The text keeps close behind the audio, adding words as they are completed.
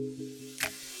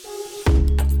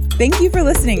Thank you for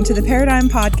listening to the Paradigm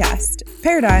Podcast.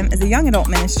 Paradigm is a young adult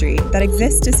ministry that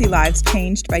exists to see lives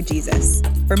changed by Jesus.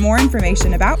 For more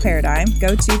information about Paradigm,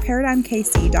 go to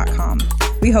paradigmkc.com.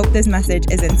 We hope this message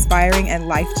is inspiring and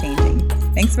life-changing.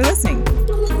 Thanks for listening.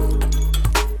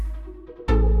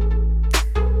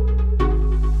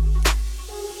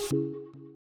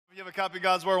 If you have a copy of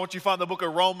God's Word, once you find the book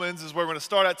of Romans is where we're going to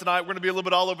start at tonight. We're going to be a little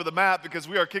bit all over the map because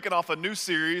we are kicking off a new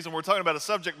series and we're talking about a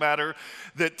subject matter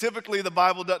that typically the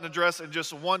Bible doesn't address in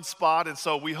just one spot. And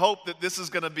so we hope that this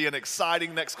is going to be an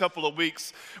exciting next couple of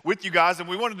weeks with you guys. And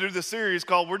we want to do this series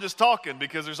called We're Just Talking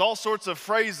because there's all sorts of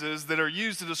phrases that are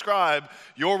used to describe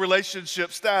your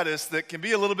relationship status that can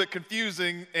be a little bit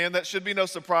confusing, and that should be no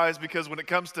surprise because when it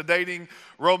comes to dating,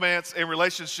 romance, and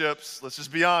relationships, let's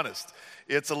just be honest,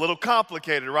 it's a little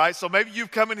complicated, right? So maybe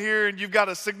you've come in here and you've got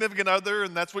a significant other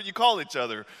and that's what you call each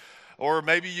other. Or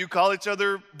maybe you call each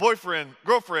other boyfriend,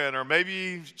 girlfriend, or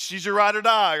maybe she's your ride or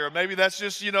die, or maybe that's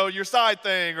just, your side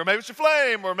thing, or maybe it's your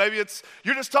flame, or maybe it's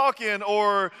you're just talking,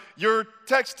 or you're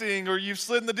texting, or you've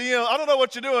slid in the DM. I don't know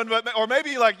what you're doing, or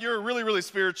maybe like you're really, really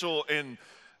spiritual and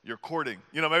you're courting.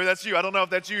 Maybe that's you. I don't know if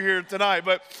that's you here tonight,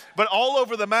 but all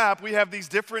over the map, we have these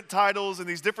different titles and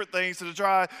these different things to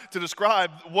try to describe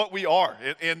what we are.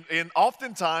 And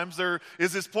oftentimes there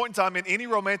is this point in time in any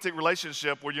romantic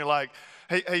relationship where you're like,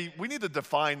 hey, we need to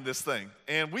define this thing.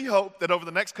 And we hope that over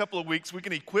the next couple of weeks, we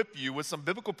can equip you with some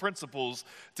biblical principles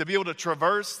to be able to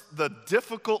traverse the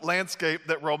difficult landscape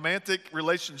that romantic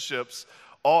relationships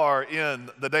are in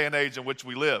the day and age in which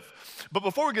we live. But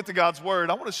before we get to God's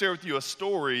Word, I want to share with you a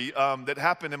story that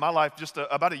happened in my life just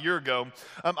about a year ago.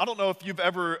 I don't know if you've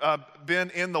ever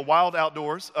been in the wild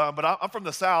outdoors, but I'm from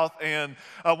the South, and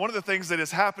one of the things that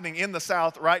is happening in the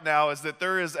South right now is that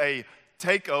there is a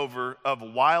takeover of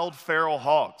wild feral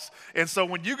hogs. And so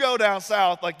when you go down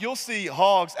south, like you'll see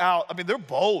hogs out. I mean, they're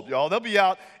bold, y'all. They'll be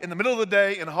out in the middle of the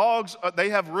day, and hogs, they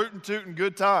have root and toot and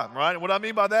good time, right? And what I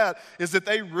mean by that is that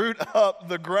they root up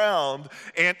the ground.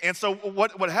 And so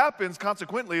what happens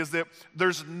consequently is that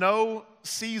there's no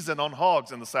season on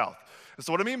hogs in the South. And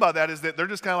so what I mean by that is that they're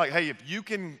just kind of like, hey, if you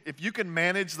can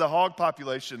manage the hog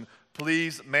population,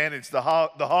 please manage the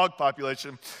hog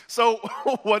population. So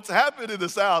what's happened in the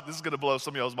South, this is going to blow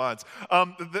some of y'all's minds.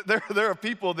 There are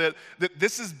people that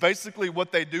this is basically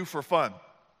what they do for fun.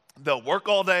 They'll work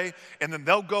all day, and then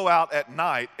they'll go out at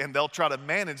night, and they'll try to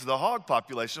manage the hog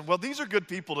population. Well, these are good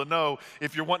people to know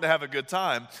if you're wanting to have a good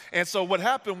time. And so what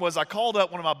happened was I called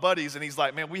up one of my buddies, and he's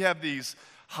like, man, we have these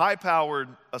high-powered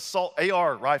assault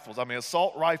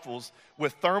rifles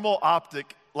with thermal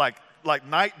optic, like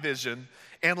night vision.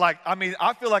 And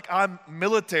I feel like I'm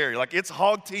military. Like it's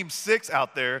Hog Team 6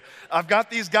 out there. I've got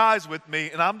these guys with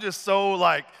me, and I'm just so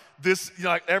like this,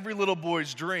 like every little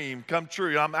boy's dream come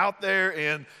true. I'm out there,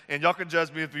 and y'all can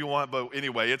judge me if you want, but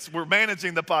anyway, we're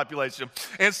managing the population.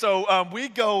 And so we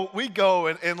go,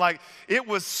 and like it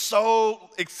was so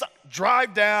exciting.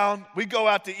 Drive down, we go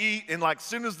out to eat, and like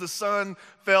soon as the sun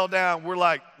fell down, we're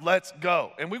like, let's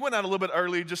go. And we went out a little bit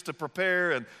early just to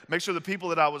prepare and make sure the people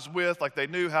that I was with, like they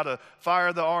knew how to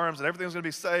fire the arms and everything was gonna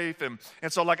be safe. And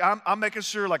so like I'm making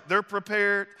sure like they're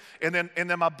prepared. And then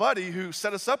my buddy who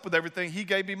set us up with everything, he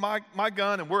gave me my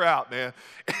gun, and we're out, man.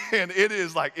 And it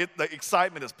is like the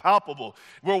excitement is palpable.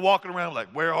 We're walking around like,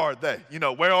 where are they?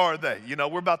 Where are they?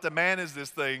 We're about to manage this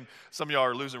thing. Some of y'all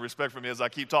are losing respect for me as I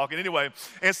keep talking anyway.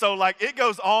 And so like it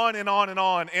goes on and on and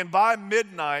on. And by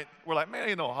midnight, we're like, man,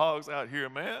 ain't no hogs out here,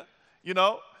 man.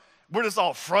 We're just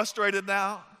all frustrated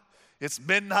now. It's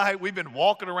midnight. We've been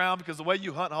walking around because the way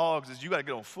you hunt hogs is you got to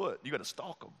get on foot. You got to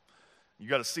stalk them. You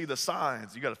got to see the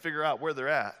signs. You got to figure out where they're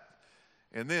at.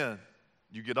 And then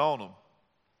you get on them.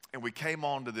 And we came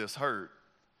on to this herd.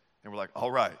 And we're like,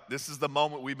 all right, this is the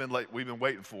moment we've been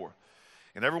waiting for.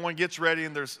 And everyone gets ready,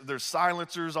 and there's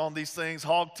silencers on these things.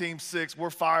 Hog Team 6, we're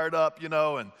fired up,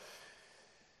 and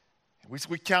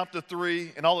we count to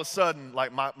 3, and all of a sudden,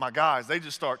 like my guys, they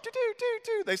just start,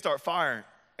 they start firing,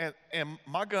 and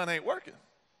my gun ain't working.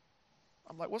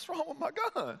 I'm like, what's wrong with my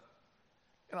gun?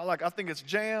 And I think it's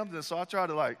jammed, and so I try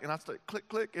to and I say, click,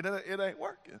 click, and it ain't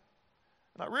working.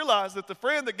 And I realized that the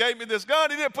friend that gave me this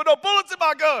gun, he didn't put no bullets in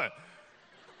my gun.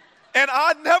 And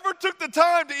I never took the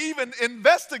time to even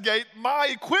investigate my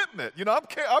equipment. I'm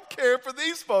caring for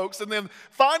these folks. And then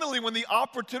finally, when the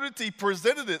opportunity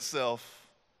presented itself,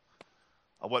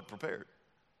 I wasn't prepared.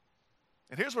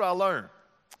 And here's what I learned.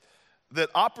 That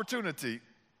opportunity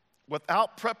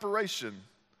without preparation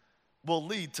will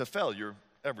lead to failure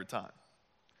every time.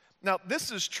 Now,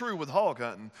 this is true with hog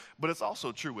hunting, but it's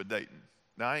also true with dating.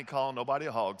 Now, I ain't calling nobody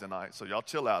a hog tonight, so y'all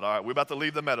chill out. All right, we're about to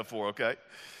leave the metaphor, okay?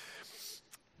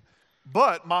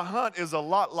 But my hunt is a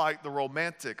lot like the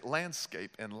romantic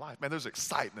landscape in life. Man, there's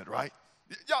excitement, right?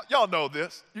 Y'all know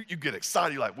this. You get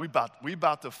excited. You're like, we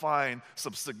about to find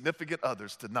some significant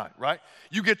others tonight, right?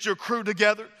 You get your crew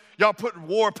together. Y'all putting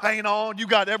war paint on. You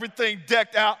got everything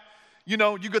decked out. You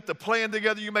know, you get the plan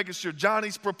together. You making sure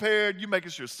Johnny's prepared. You making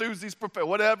sure Susie's prepared,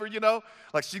 whatever, you know.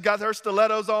 Like she got her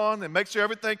stilettos on and make sure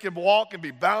everything can walk and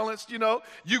be balanced, you know.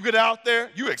 You get out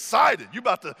there. You excited. You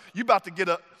about to get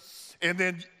up. And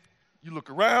then you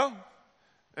look around.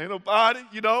 Ain't nobody,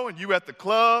 you know. And you at the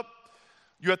club.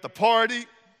 You at the party.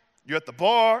 You at the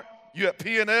bar. You at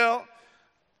P&L. Or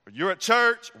you're at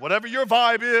church. Whatever your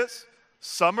vibe is.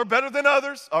 Some are better than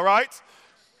others, all right?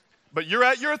 But you're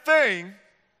at your thing.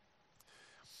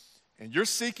 And you're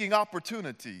seeking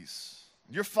opportunities.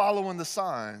 You're following the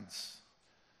signs.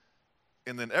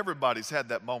 And then everybody's had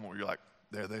that moment where you're like,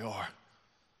 there they are.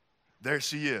 There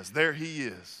she is. There he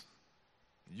is.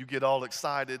 You get all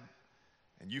excited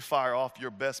and you fire off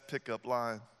your best pickup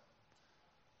line,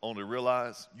 only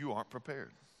realize you aren't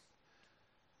prepared.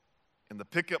 And the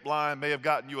pickup line may have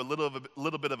gotten you a little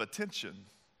bit of attention,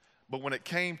 but when it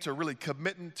came to really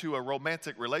committing to a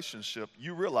romantic relationship,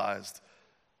 you realized,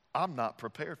 I'm not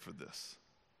prepared for this.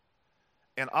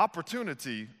 An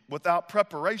opportunity without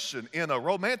preparation in a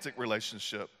romantic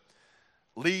relationship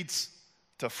leads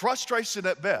to frustration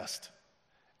at best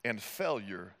and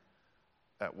failure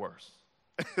at worst.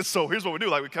 So here's what we do.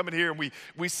 Like we come in here and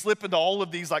we slip into all of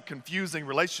these like confusing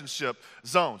relationship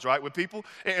zones, right, with people.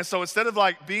 And so instead of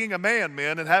like being a man,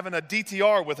 and having a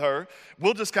DTR with her,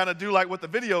 we'll just kind of do like what the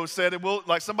video said. And we'll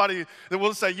like somebody that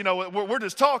will say, you know, we're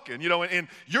just talking, you know, and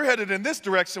you're headed in this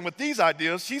direction with these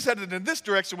ideas. She's headed in this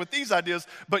direction with these ideas,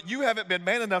 but you haven't been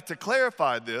man enough to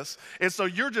clarify this. And so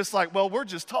you're just like, well, we're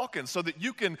just talking so that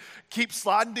you can keep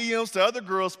sliding DMs to other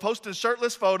girls, posting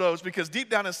shirtless photos because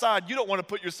deep down inside, you don't want to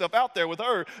put yourself out there with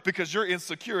her because you're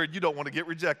insecure and you don't want to get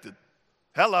rejected.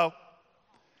 Hello.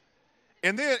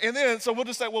 And then, so we'll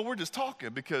just say, well, we're just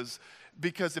talking because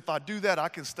if I do that, I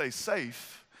can stay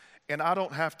safe and I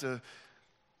don't have to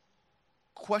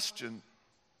question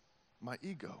my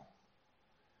ego.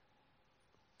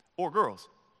 Or girls,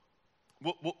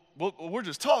 we're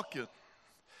just talking.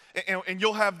 And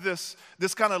you'll have this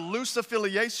kind of loose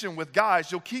affiliation with guys.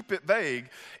 You'll keep it vague.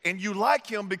 And you like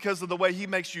him because of the way he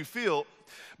makes you feel,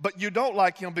 but you don't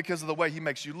like him because of the way he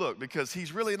makes you look, because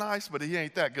he's really nice, but he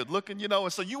ain't that good looking, you know.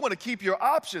 And so you want to keep your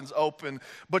options open,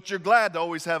 but you're glad to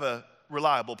always have a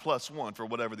reliable +1 for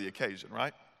whatever the occasion,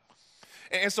 right?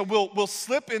 And so we'll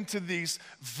slip into these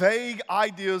vague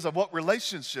ideas of what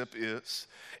relationship is.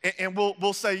 And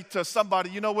we'll say to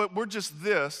somebody, you know what, we're just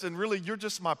this, and really you're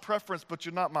just my preference, but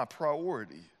you're not my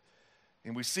priority.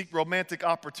 And we seek romantic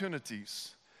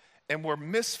opportunities, and we're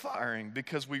misfiring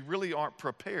because we really aren't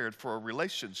prepared for a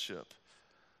relationship.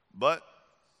 But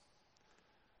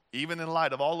even in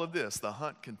light of all of this, the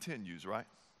hunt continues, right?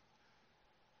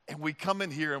 And we come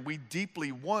in here and we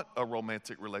deeply want a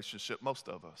romantic relationship, most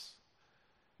of us.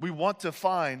 We want to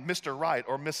find Mr. Right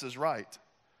or Mrs. Right.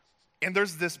 And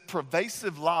there's this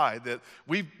pervasive lie that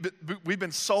we've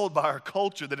been sold by our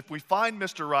culture that if we find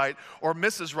Mr. Right or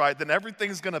Mrs. Right, then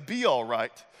everything's going to be all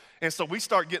right. And so we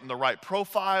start getting the right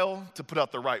profile to put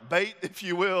out the right bait, if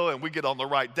you will, and we get on the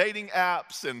right dating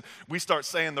apps, and we start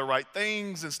saying the right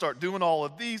things and start doing all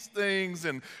of these things.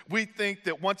 And we think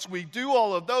that once we do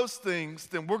all of those things,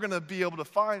 then we're going to be able to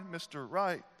find Mr.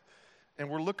 Right. And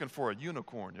we're looking for a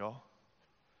unicorn, y'all.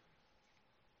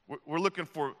 We're looking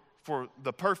for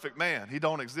the perfect man. He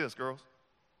don't exist, girls.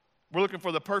 We're looking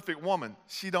for the perfect woman.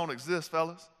 She don't exist,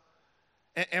 fellas.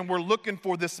 And we're looking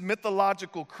for this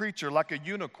mythological creature like a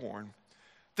unicorn,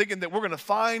 thinking that we're going to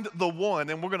find the one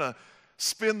and we're going to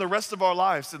spend the rest of our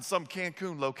lives in some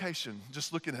Cancun location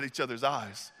just looking at each other's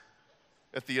eyes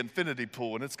at the infinity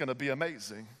pool, and it's going to be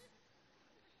amazing.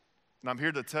 And I'm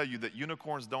here to tell you that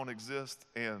unicorns don't exist,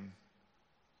 and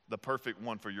the perfect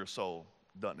one for your soul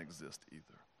doesn't exist either.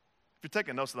 If you're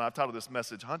taking notes tonight, I've titled this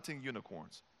message, Hunting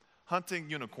Unicorns. Hunting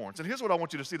Unicorns. And here's what I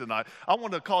want you to see tonight. I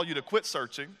want to call you to quit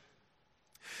searching.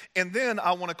 And then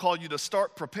I want to call you to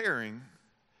start preparing.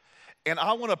 And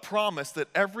I want to promise that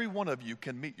every one of you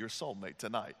can meet your soulmate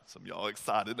tonight. Some of y'all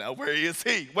excited now. Where is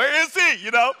he? Where is he? You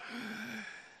know?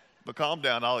 But calm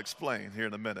down, I'll explain here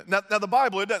in a minute. Now, the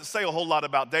Bible, it doesn't say a whole lot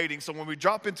about dating. So when we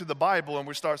drop into the Bible and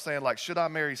we start saying like, should I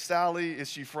marry Sally? Is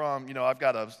she from,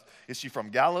 is she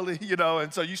from Galilee?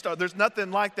 And so there's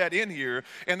nothing like that in here.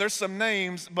 And there's some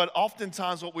names, but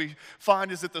oftentimes what we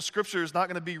find is that the scripture is not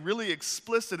going to be really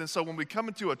explicit. And so when we come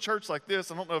into a church like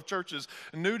this, I don't know if church is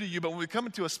new to you, but when we come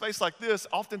into a space like this,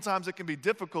 oftentimes it can be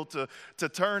difficult to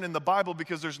turn in the Bible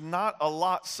because there's not a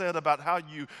lot said about how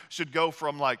you should go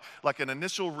from like an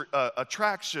initial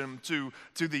attraction to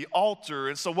the altar.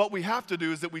 And so what we have to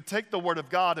do is that we take the Word of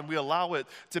God and we allow it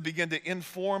to begin to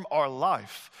inform our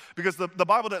life. Because the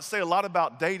Bible doesn't say a lot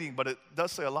about dating, but it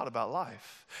does say a lot about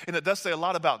life. And it does say a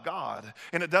lot about God.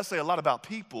 And it does say a lot about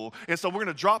people. And so we're going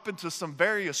to drop into some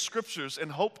various scriptures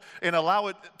and hope and allow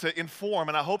it to inform.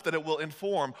 And I hope that it will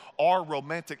inform our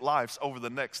romantic lives over the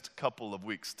next couple of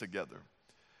weeks together.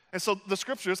 And so the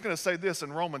scripture is going to say this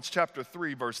in Romans chapter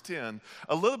 3, verse 10.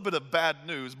 A little bit of bad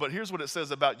news, but here's what it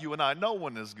says about you and I. No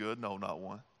one is good. No, not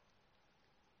one.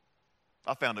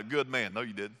 I found a good man. No,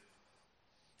 you didn't.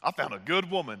 I found a good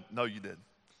woman. No, you didn't.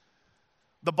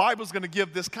 The Bible's going to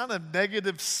give this kind of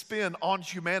negative spin on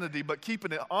humanity, but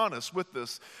keeping it honest with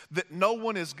this, that no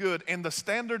one is good. And the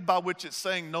standard by which it's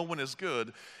saying no one is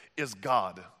good is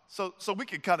God. So we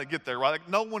can kind of get there, right? Like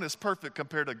no one is perfect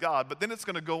compared to God, but then it's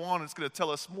going to go on and it's going to tell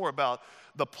us more about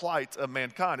the plight of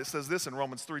mankind. It says this in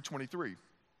Romans 3:23,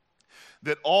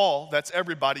 that all, that's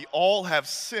everybody, all have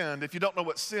sinned. If you don't know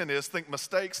what sin is, think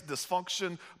mistakes,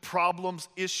 dysfunction, problems,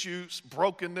 issues,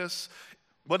 brokenness,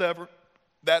 whatever.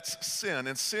 That's sin.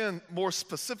 And sin, more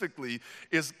specifically,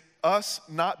 is us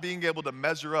not being able to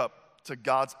measure up to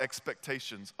God's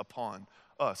expectations upon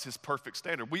us, his perfect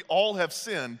standard. We all have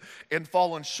sinned and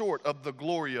fallen short of the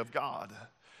glory of God.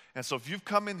 And so if you've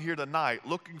come in here tonight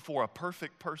looking for a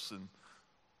perfect person,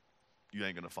 you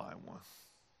ain't going to find one.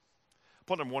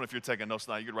 Point number one, if you're taking notes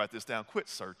now, you can write this down. Quit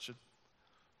searching.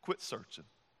 Quit searching.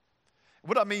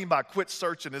 What I mean by quit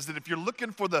searching is that if you're looking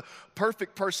for the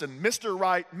perfect person, Mr.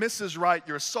 Right, Mrs. Right,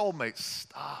 your soulmate,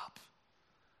 stop.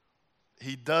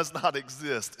 He does not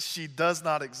exist. She does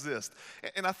not exist.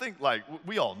 And I think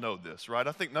we all know this, right?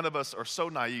 I think none of us are so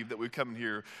naive that we come in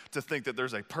here to think that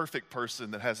there's a perfect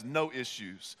person that has no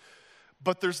issues.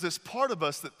 But there's this part of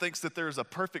us that thinks that there's a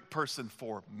perfect person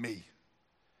for me.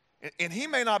 And he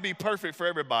may not be perfect for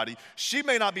everybody. She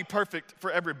may not be perfect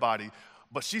for everybody,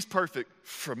 but she's perfect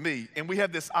for me. And we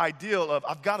have this ideal of,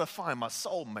 I've got to find my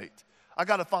soulmate. I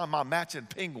got to find my matching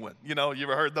penguin. You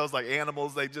ever heard those like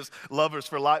animals, they just lovers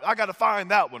for life? I got to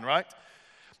find that one, right?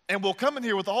 And we'll come in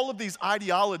here with all of these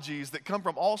ideologies that come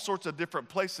from all sorts of different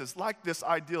places, like this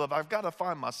ideal of I've got to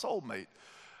find my soulmate.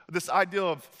 This idea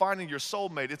of finding your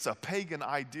soulmate, it's a pagan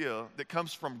idea that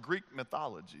comes from Greek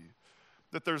mythology.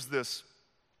 That there's this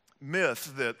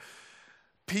myth that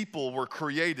people were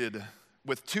created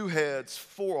with 2 heads,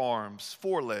 4 arms,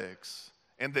 4 legs.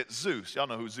 And that Zeus, y'all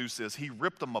know who Zeus is, he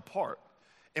ripped them apart.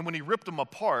 And when he ripped them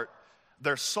apart,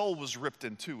 their soul was ripped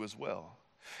in 2 as well.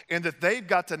 And that they've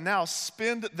got to now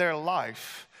spend their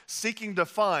life seeking to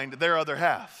find their other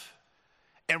half.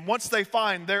 And once they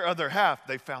find their other half,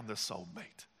 they found their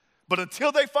soulmate. But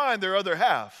until they find their other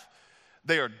half,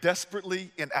 they are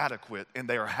desperately inadequate and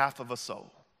they are half of a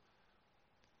soul.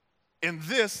 And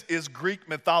this is Greek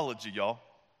mythology, y'all.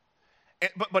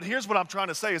 But here's what I'm trying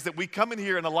to say is that we come in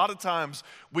here and a lot of times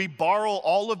we borrow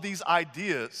all of these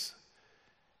ideas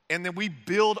and then we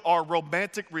build our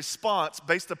romantic response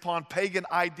based upon pagan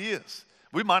ideas.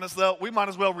 We might as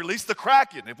well release the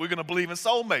Kraken if we're going to believe in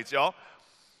soulmates, y'all.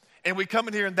 And we come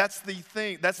in here and that's the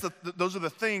thing, those are the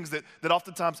things that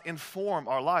oftentimes inform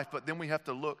our life, but then we have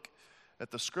to look at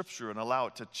the scripture and allow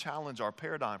it to challenge our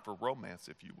paradigm for romance,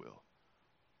 if you will.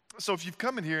 So if you've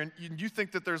come in here and you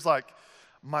think that there's like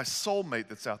my soulmate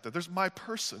that's out there, there's my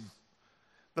person,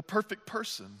 the perfect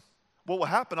person. What will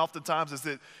happen oftentimes is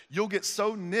that you'll get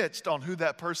so niched on who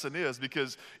that person is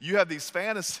because you have these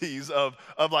fantasies of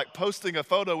like posting a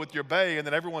photo with your bae and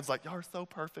then everyone's like, y'all are so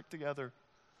perfect together.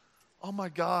 Oh my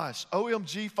gosh,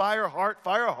 OMG, fire heart,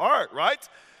 right?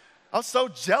 I'm so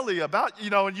jelly about,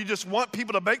 and you just want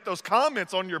people to make those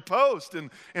comments on your post. And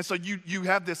so you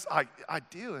have this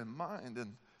idea in mind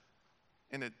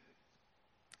and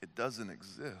it doesn't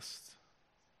exist.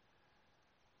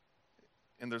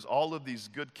 And there's all of these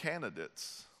good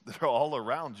candidates that are all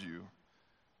around you.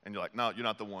 And you're like, no, you're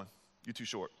not the one. You're too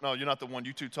short. No, you're not the one.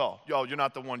 You're too tall. Yo, you're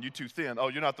not the one. You're too thin. Oh,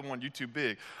 you're not the one. You're too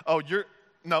big. Oh, you're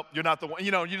not the one.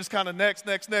 You just kind of next.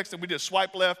 And we just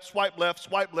swipe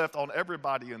left on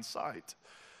everybody in sight.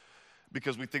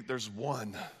 Because we think there's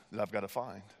one that I've got to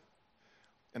find.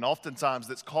 And oftentimes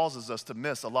this causes us to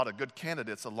miss a lot of good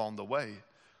candidates along the way.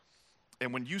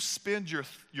 And when you spend your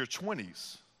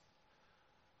 20s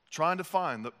trying to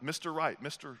find the Mr. Right,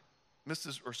 Mr.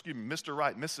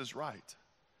 Right, Mrs. Right,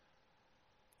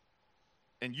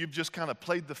 and you've just kind of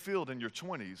played the field in your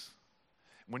 20s,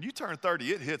 when you turn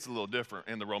 30, it hits a little different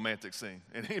in the romantic scene.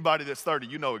 And anybody that's 30,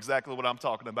 you know exactly what I'm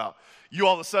talking about. You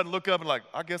all of a sudden look up and like,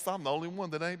 I guess I'm the only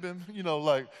one that ain't been,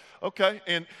 like, okay.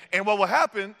 And what will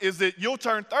happen is that you'll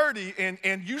turn 30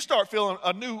 and you start feeling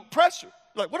a new pressure.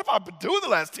 Like, what have I been doing the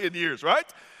last 10 years, right?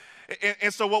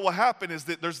 And so what will happen is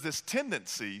that there's this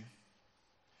tendency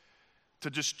to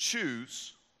just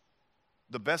choose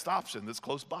the best option that's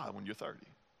close by when you're 30.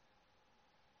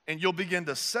 And you'll begin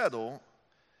to settle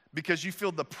because you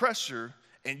feel the pressure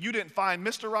and you didn't find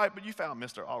Mr. Right, but you found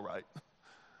Mr. All Right.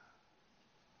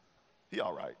 He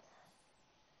all right.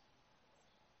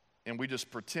 And we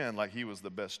just pretend like he was the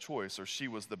best choice or she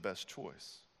was the best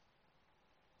choice.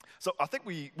 So I think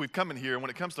we've come in here, and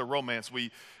when it comes to romance, we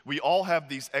all have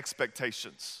these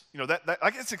expectations. That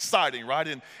like it's exciting,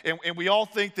 right? And we all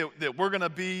think that we're going to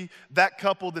be that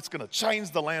couple that's going to change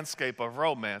the landscape of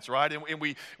romance, right? And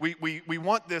we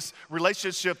want this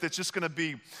relationship that's just going to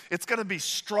be, it's going to be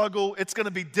struggle, it's going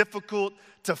to be difficult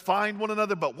to find one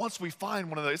another, but once we find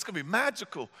one another, it's going to be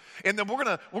magical. And then we're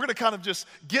going to kind of just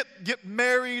get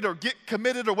married or get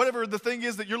committed or whatever the thing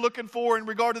is that you're looking for in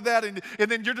regard to that, and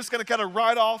then you're just going to kind of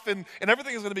ride off and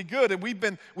everything is going to be good. And we've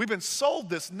been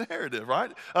sold this narrative,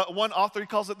 right? One author, he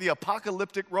calls it the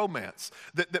apocalyptic romance.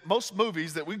 That most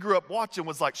movies that we grew up watching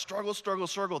was like struggle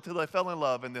till they fell in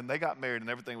love, and then they got married and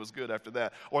everything was good after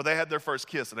that, or they had their first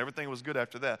kiss and everything was good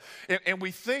after that. And we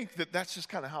think that that's just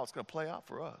kind of how it's going to play out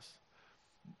for us.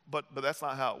 But that's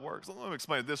not how it works. Let me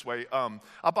explain it this way.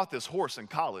 I bought this horse in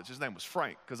college. His name was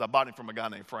Frank because I bought him from a guy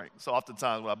named Frank. So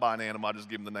oftentimes when I buy an animal, I just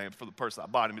give him the name for the person I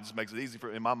bought him. It just makes it easy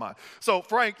in my mind. So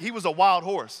Frank, he was a wild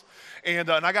horse. And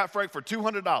I got Frank for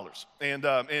 $200. And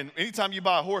anytime you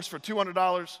buy a horse for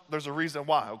 $200, there's a reason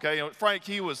why, okay? Frank,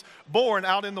 he was born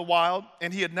out in the wild,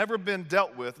 and he had never been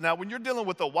dealt with. Now, when you're dealing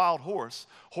with a wild horse,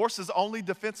 horse's only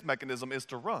defense mechanism is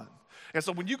to run. And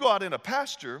so when you go out in a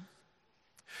pasture,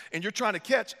 and you're trying to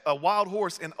catch a wild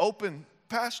horse in open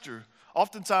pasture,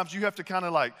 oftentimes you have to kind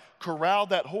of like corral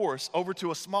that horse over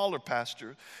to a smaller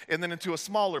pasture, and then into a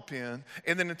smaller pen,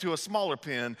 and then into a smaller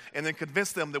pen, and then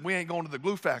convince them that we ain't going to the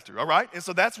glue factory, all right? And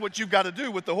so that's what you've got to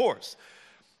do with the horse.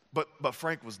 But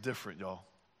Frank was different, y'all.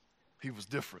 He was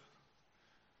different.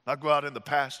 I go out in the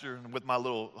pasture and with my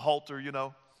little halter,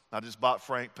 I just bought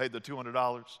Frank, paid the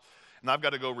 $200, and I've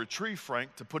got to go retrieve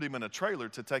Frank to put him in a trailer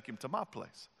to take him to my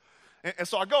place. And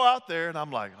so I go out there, and I'm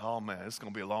like, oh, man, it's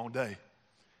going to be a long day.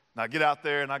 And I get out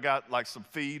there, and I got, like, some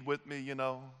feed with me,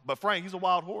 But Frank, he's a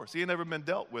wild horse. He ain't never been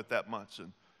dealt with that much.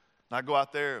 And I go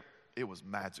out there. It was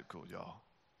magical, y'all.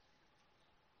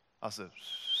 I said,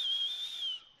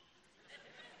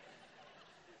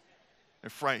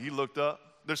 and Frank, he looked up.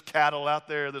 There's cattle out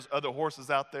there. There's other horses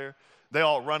out there. They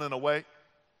all running away.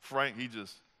 Frank, he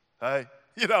just, hey.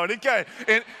 And he came.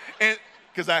 And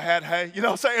because I had hay, what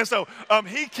I'm saying? And so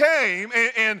he came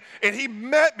and he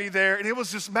met me there, and it was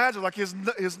just magic. Like his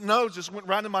nose just went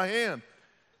right in my hand.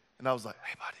 And I was like,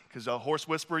 hey, buddy, because a horse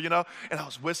whisperer, and I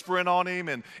was whispering on him,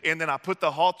 and then I put the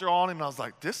halter on him, and I was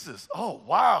like, oh,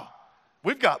 wow.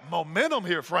 We've got momentum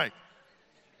here, Frank.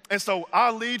 And so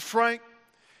I lead Frank,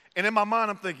 and in my mind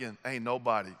I'm thinking, ain't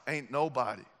nobody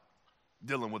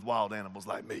dealing with wild animals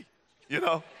like me,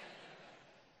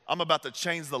 I'm about to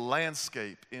change the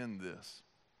landscape in this.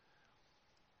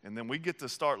 And then we get to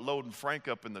start loading Frank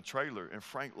up in the trailer, and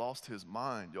Frank lost his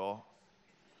mind, y'all.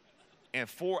 And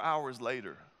 4 hours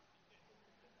later,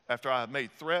 after I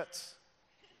made threats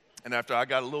and after I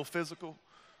got a little physical,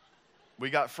 we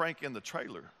got Frank in the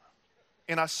trailer.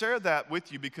 And I share that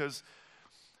with you because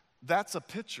that's a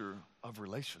picture of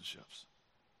relationships.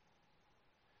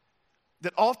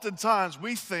 That oftentimes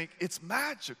we think it's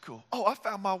magical. Oh, I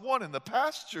found my one in the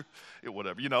pasture.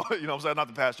 Whatever, what I'm saying, not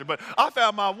the pasture, but I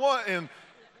found my one, and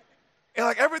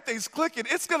like everything's clicking.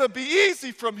 It's going to be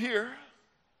easy from here.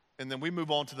 And then we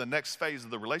move on to the next phase of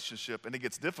the relationship, and it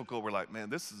gets difficult. We're like, man,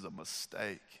 this is a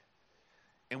mistake.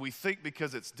 And we think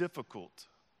because it's difficult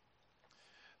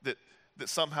that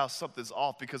somehow something's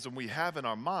off, because when we have in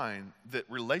our mind that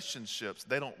relationships,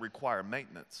 they don't require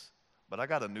maintenance. But I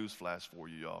got a news flash for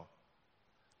you, y'all.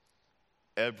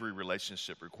 Every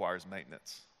relationship requires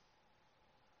maintenance.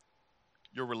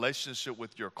 Your relationship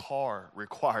with your car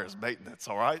requires maintenance,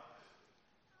 all right?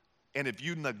 And if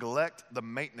you neglect the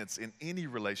maintenance in any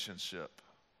relationship,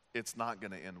 it's not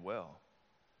going to end well.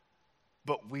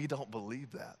 But we don't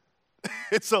believe that.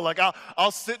 And so like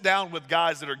I'll sit down with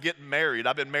guys that are getting married.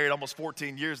 I've been married almost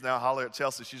 14 years now. Holler at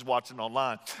Chelsea, she's watching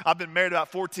online. I've been married about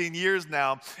 14 years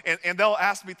now, and they'll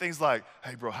ask me things like,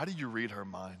 hey bro, how do you read her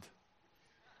mind?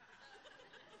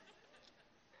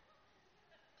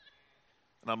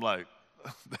 And I'm like,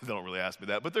 they don't really ask me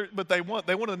that, but they want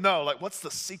to know, like, what's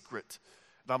the secret?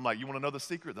 And I'm like, you want to know the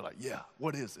secret? They're like, yeah,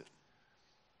 what is it?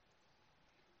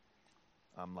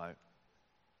 I'm like,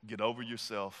 get over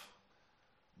yourself,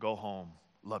 go home,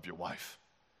 love your wife.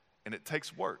 And it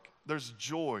takes work. There's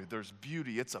joy, there's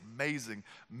beauty, it's amazing.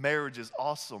 Marriage is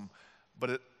awesome, but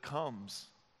it comes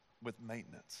with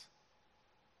maintenance.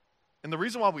 And the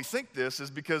reason why we think this is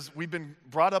because we've been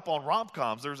brought up on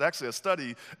rom-coms. There's actually a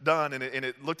study done, and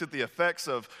it looked at the effects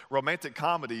of romantic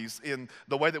comedies in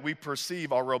the way that we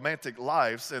perceive our romantic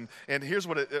lives. And here's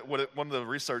one of the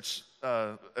research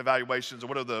evaluations, or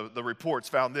one of the reports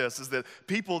found this, is that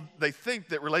people, they think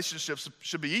that relationships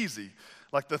should be easy,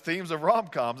 like the themes of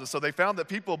rom-coms. And so they found that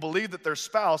people believe that their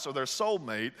spouse or their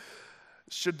soulmate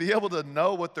should be able to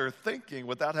know what they're thinking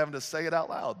without having to say it out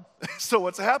loud. So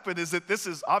what's happened is that this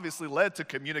has obviously led to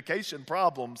communication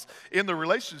problems in the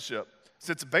relationship,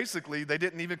 since basically they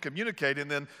didn't even communicate, and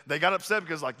then they got upset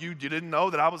because like, you didn't know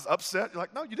that I was upset. You're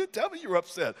like, no, you didn't tell me you were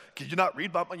upset. Can you not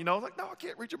read my mind? Like, no, I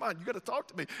can't read your mind. You got to talk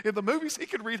to me. In the movies, he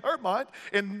could read her mind,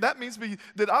 and that means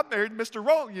that I married Mr.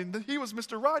 Wrong, and he was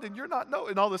Mr. Right, and you're not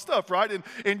knowing all this stuff, right?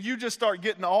 And you just start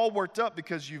getting all worked up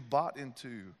because you've bought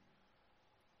into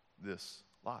this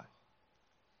lie,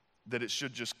 that it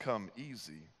should just come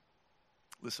easy.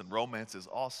 Listen, romance is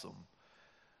awesome,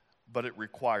 but it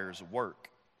requires work.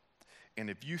 And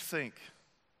if you think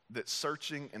that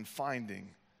searching and finding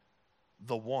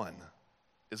the one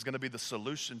is going to be the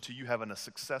solution to you having a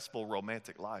successful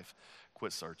romantic life,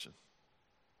 quit searching.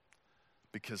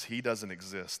 Because he doesn't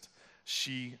exist.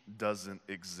 She doesn't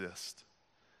exist.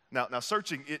 Now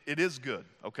searching, it is good,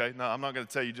 okay? Now, I'm not going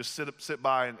to tell you just sit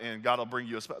by and God will bring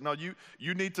you a spot. No,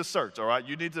 you need to search, all right?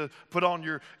 You need to put on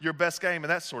your best game and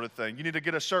that sort of thing. You need to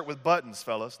get a shirt with buttons,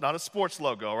 fellas, not a sports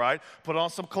logo, all right? Put on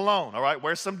some cologne, all right?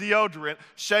 Wear some deodorant,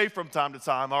 shave from time to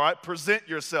time, all right? Present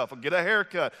yourself, get a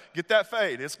haircut, get that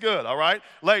fade. It's good, all right?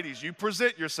 Ladies, you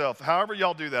present yourself, however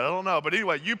y'all do that, I don't know. But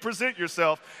anyway, you present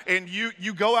yourself and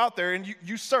you go out there and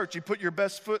you search. You put your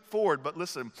best foot forward. But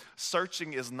listen,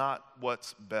 searching is not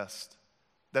what's best.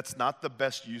 That's not the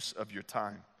best use of your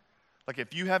time. Like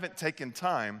if you haven't taken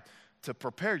time to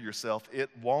prepare yourself,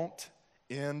 it won't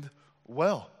end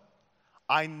well.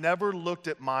 I never looked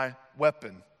at my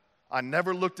weapon. I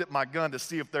never looked at my gun to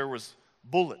see if there was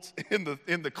bullets in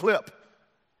the clip.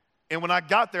 And when I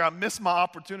got there, I missed my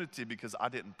opportunity because I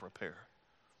didn't prepare.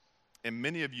 And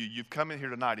many of you, you've come in here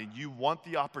tonight and you want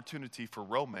the opportunity for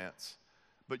romance,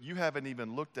 but you haven't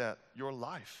even looked at your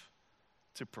life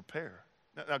to prepare.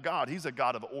 Now, God, he's a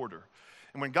God of order.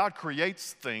 And when God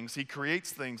creates things, he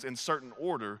creates things in certain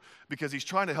order because he's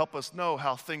trying to help us know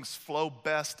how things flow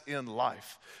best in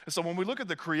life. And so when we look at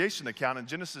the creation account in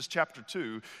Genesis chapter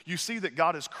 2, you see that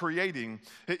God is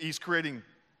he's creating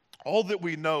all that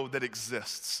we know that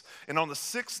exists. And on the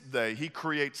sixth day, he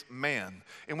creates man.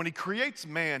 And when he creates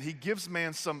man, he gives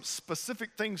man some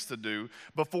specific things to do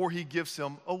before he gives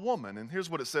him a woman. And here's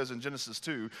what it says in Genesis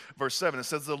 2, verse 7. It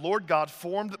says, the Lord God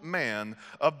formed man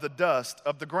of the dust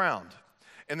of the ground.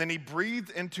 And then he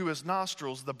breathed into his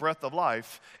nostrils the breath of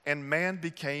life, and man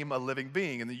became a living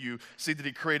being. And then you see that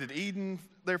he created Eden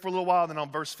there for a little while. And then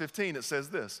on verse 15, it says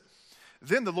this.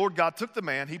 Then the Lord God took the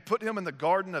man, he put him in the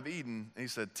Garden of Eden, and he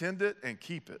said, tend it and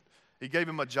keep it. He gave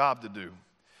him a job to do.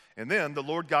 And then the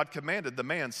Lord God commanded the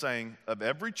man, saying, of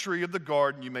every tree of the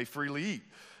garden you may freely eat,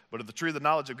 but of the tree of the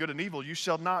knowledge of good and evil you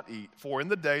shall not eat, for in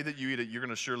the day that you eat it, you're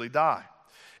going to surely die.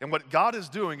 And what God is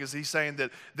doing is he's saying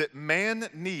that man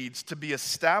needs to be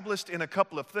established in a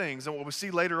couple of things. And what we see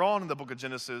later on in the book of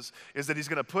Genesis is that he's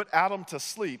going to put Adam to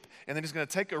sleep, and then he's going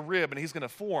to take a rib and he's going to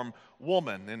form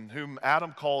woman, in whom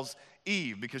Adam calls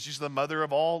Eve, because she's the mother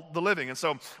of all the living. And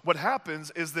so what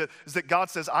happens is that God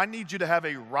says, I need you to have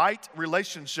a right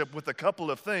relationship with a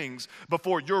couple of things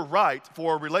before you're right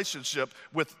for a relationship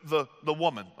with the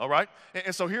woman, all right?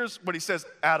 And so here's what he says,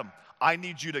 Adam, I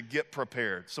need you to get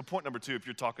prepared. So point number 2, if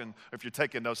you're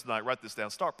taking notes tonight, write this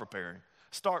down. Start preparing.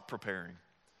 Start preparing.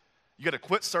 You got to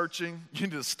quit searching. You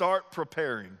need to start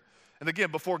preparing. And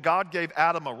again, before God gave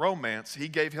Adam a romance, he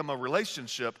gave him a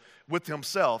relationship with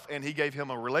himself, and he gave him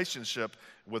a relationship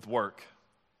with work.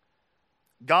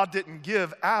 God didn't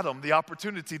give Adam the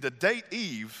opportunity to date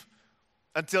Eve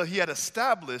until he had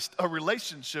established a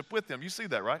relationship with him. You see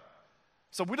that, right?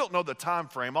 So we don't know the time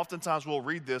frame. Oftentimes we'll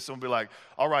read this and we'll be like,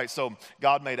 all right, so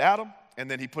God made Adam, and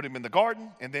then he put him in the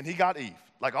garden, and then he got Eve,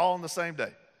 like all on the same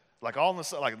day. Like all in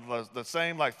the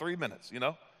same 3 minutes, And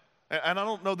I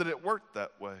don't know that it worked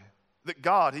that way. That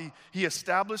God, he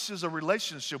establishes a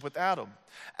relationship with Adam.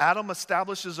 Adam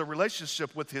establishes a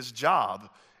relationship with his job,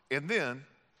 and then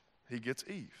he gets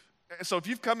Eve. And so if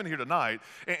you've come in here tonight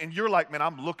and you're like, man,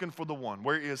 I'm looking for the one.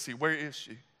 Where is he? Where is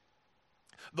she?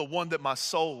 The one that my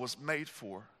soul was made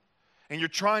for. And you're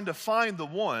trying to find the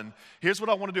one, here's what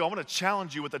I want to do. I want to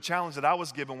challenge you with the challenge that I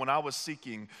was given when I was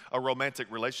seeking a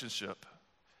romantic relationship.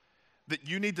 That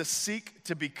you need to seek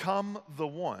to become the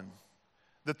one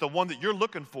that the one that you're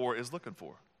looking for is looking for.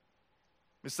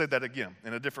 Let me say that again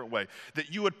in a different way.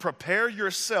 That you would prepare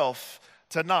yourself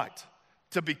tonight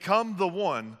to become the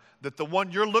one that the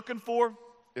one you're looking for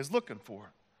is looking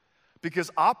for. Because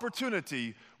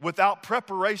opportunity without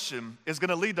preparation is going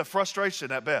to lead to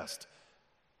frustration at best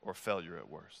or failure at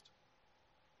worst.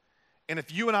 And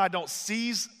if you and I don't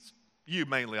seize, you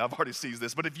mainly, I've already seized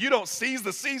this, but if you don't seize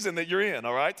the season that you're in,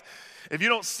 all right? If you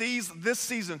don't seize this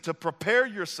season to prepare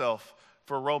yourself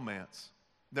for romance,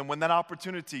 then when that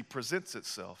opportunity presents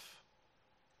itself,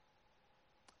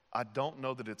 I don't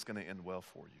know that it's going to end well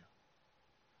for you.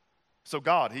 So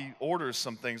God, he orders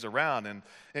some things around,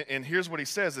 and here's what he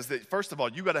says is that, first of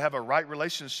all, you got to have a right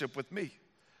relationship with me.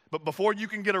 But before you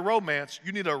can get a romance,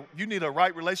 you need a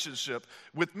right relationship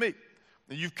with me.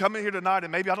 And you've come in here tonight,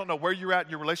 and maybe I don't know where you're at in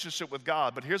your relationship with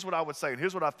God, but here's what I would say, and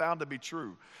here's what I found to be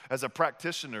true as a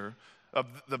practitioner of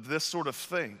this sort of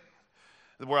thing.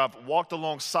 Where I've walked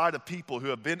alongside of people who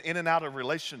have been in and out of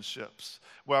relationships,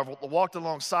 where I've walked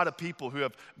alongside of people who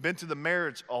have been to the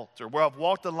marriage altar, where I've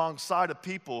walked alongside of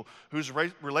people whose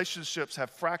relationships have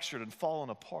fractured and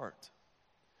fallen apart,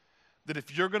 that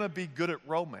if you're going to be good at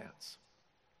romance,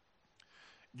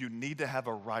 you need to have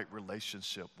a right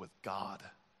relationship with God.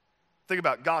 Think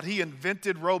about God. He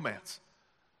invented romance.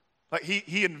 Like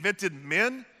he invented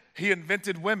men, he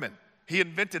invented women. He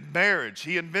invented marriage,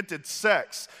 he invented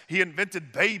sex, he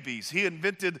invented babies, he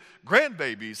invented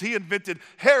grandbabies, he invented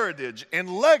heritage and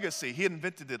legacy. He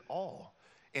invented it all.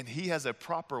 And he has a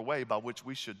proper way by which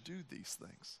we should do these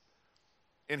things.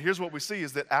 And here's what we see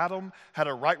is that Adam had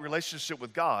a right relationship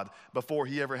with God before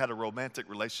he ever had a romantic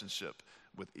relationship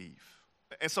with Eve.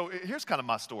 And so here's kind of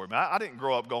my story, man. I didn't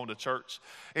grow up going to church.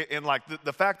 And like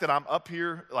the fact that I'm up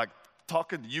here, like,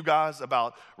 talking to you guys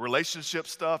about relationship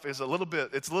stuff is a little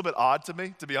bit odd to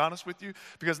me, to be honest with you,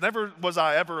 because never was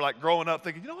I ever like growing up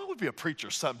thinking, I would be a preacher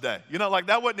someday. Like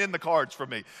that wasn't in the cards for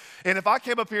me. And if I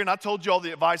came up here and I told you all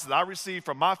the advice that I received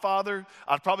from my father,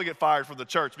 I'd probably get fired from the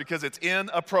church because it's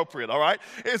inappropriate, all right?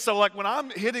 And so like when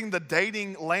I'm hitting the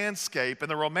dating landscape and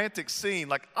the romantic scene,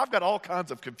 like I've got all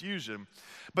kinds of confusion.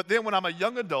 But then when I'm a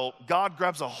young adult, God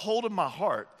grabs a hold of my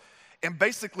heart. And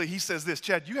basically, he says this,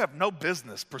 Chad, you have no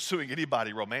business pursuing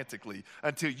anybody romantically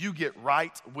until you get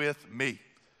right with me.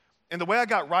 And the way I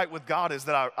got right with God is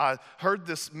that I heard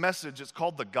this message. It's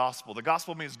called the gospel. The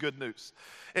gospel means good news.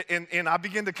 And I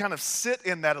began to kind of sit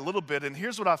in that a little bit. And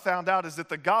here's what I found out is that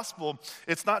the gospel,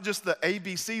 it's not just the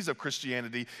ABCs of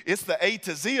Christianity. It's the A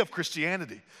to Z of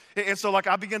Christianity. And so like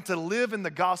I began to live in the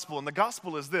gospel. And the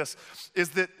gospel is this, is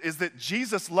that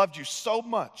Jesus loved you so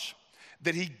much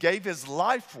that he gave his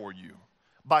life for you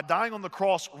by dying on the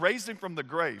cross, raising from the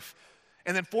grave.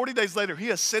 And then 40 days later, he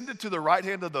ascended to the right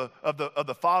hand of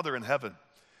the Father in heaven.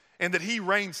 And that he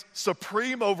reigns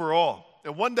supreme over all.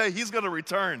 And one day he's going to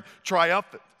return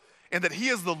triumphant. And that he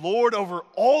is the Lord over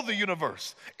all the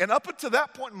universe. And up until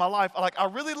that point in my life, I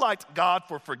really liked God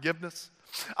for forgiveness.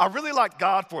 I really liked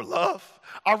God for love.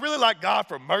 I really liked God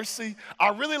for mercy. I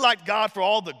really liked God for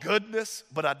all the goodness.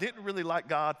 But I didn't really like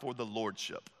God for the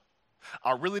lordship.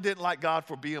 I really didn't like God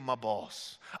for being my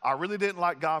boss. I really didn't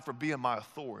like God for being my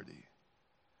authority.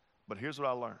 But here's what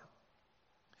I learned.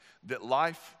 That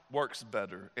life works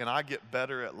better, and I get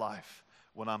better at life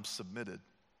when I'm submitted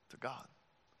to God.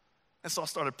 And so I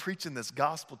started preaching this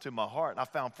gospel to my heart. I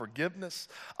found forgiveness.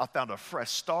 I found a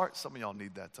fresh start. Some of y'all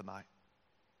need that tonight.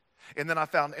 And then I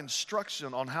found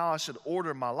instruction on how I should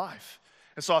order my life.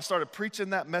 And so I started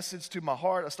preaching that message to my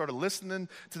heart. I started listening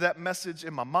to that message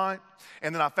in my mind.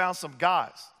 And then I found some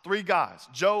guys, 3 guys,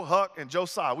 Joe, Huck, and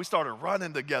Josiah. We started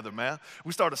running together, man.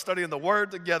 We started studying the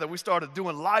word together. We started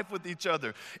doing life with each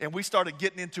other. And we started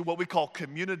getting into what we call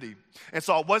community. And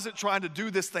so I wasn't trying to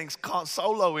do this thing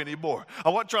solo anymore. I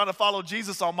wasn't trying to follow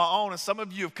Jesus on my own. And some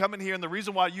of you have come in here, and the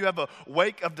reason why you have a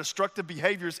wake of destructive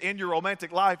behaviors in your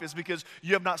romantic life is because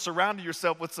you have not surrounded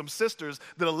yourself with some sisters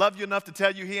that'll love you enough to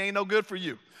tell you he ain't no good for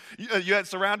you. You had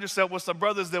to surround yourself with some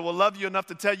brothers that will love you enough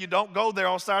to tell you don't go there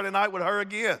on Saturday night with her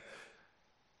again.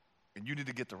 And you need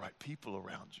to get the right people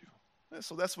around you. And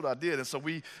so that's what I did. And so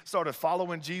we started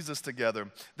following Jesus together.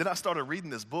 Then I started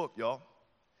reading this book, y'all.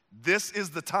 This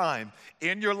is the time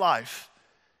in your life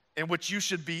in which you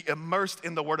should be immersed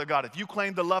in the Word of God. If you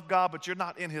claim to love God, but you're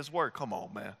not in His Word, come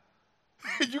on, man.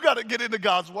 You got to get into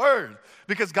God's Word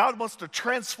because God wants to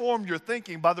transform your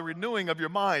thinking by the renewing of your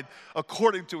mind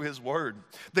according to His Word.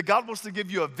 That God wants to give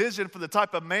you a vision for the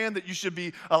type of man that you should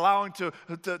be allowing to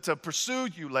pursue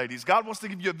you, ladies. God wants to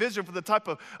give you a vision for the type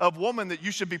of woman that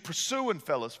you should be pursuing,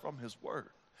 fellas, from His Word.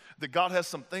 That God has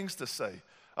some things to say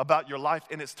about your life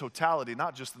in its totality,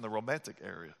 not just in the romantic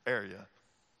area.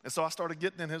 And so I started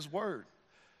getting in His Word,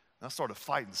 and I started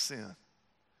fighting sin.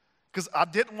 Because I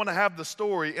didn't want to have the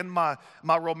story in my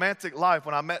romantic life.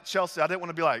 When I met Chelsea, I didn't want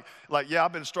to be like, yeah,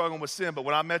 I've been struggling with sin, but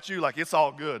when I met you, like, it's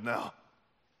all good now.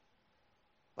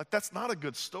 Like, that's not a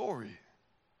good story.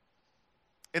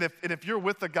 And if you're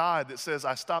with a guy that says,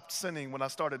 I stopped sinning when I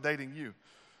started dating you,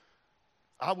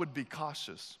 I would be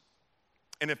cautious.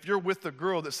 And if you're with a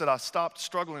girl that said, I stopped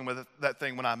struggling with that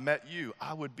thing when I met you,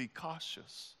 I would be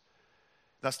cautious.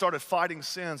 And I started fighting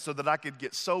sin so that I could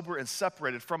get sober and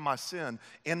separated from my sin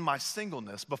in my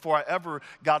singleness before I ever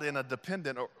got in a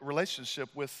dependent relationship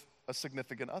with a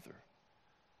significant other.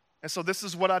 And so this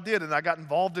is what I did, and I got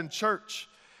involved in church,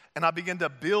 and I began to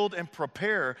build and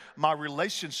prepare my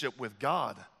relationship with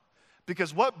God.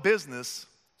 Because what business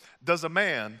does a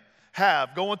man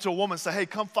have going to a woman and say, hey,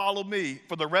 come follow me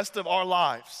for the rest of our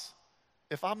lives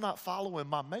if I'm not following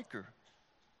my Maker?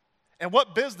 And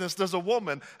what business does a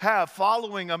woman have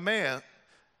following a man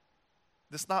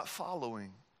that's not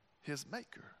following his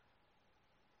Maker?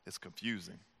 It's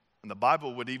confusing. And the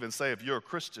Bible would even say, if you're a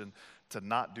Christian, to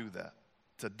not do that,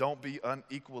 to don't be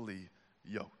unequally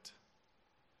yoked.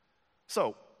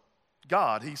 So,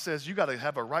 God, He says, you got to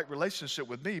have a right relationship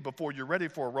with me before you're ready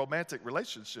for a romantic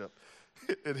relationship.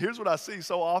 And here's what I see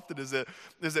so often is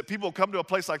that people come to a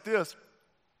place like this,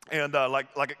 and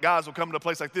like guys will come to a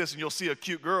place like this, and you'll see a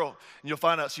cute girl, and you'll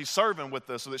find out she's serving with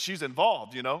us so that she's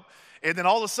involved, you know. And then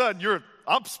all of a sudden,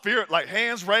 I'm spirit, like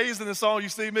hands raised in the song, you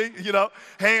see me, you know,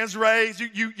 hands raised.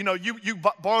 You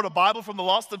borrowed a Bible from the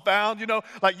lost and found, you know,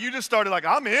 like you just started like,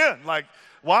 I'm in, like,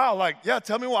 wow, like, yeah,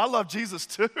 tell me what, I love Jesus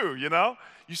too, you know.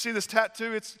 You see this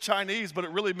tattoo, it's Chinese, but it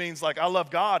really means like, I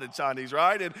love God in Chinese,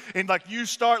 right? And like you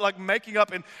start like making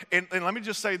up, and let me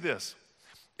just say this.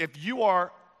 If you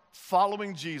are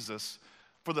following Jesus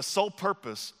for the sole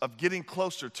purpose of getting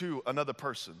closer to another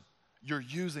person, you're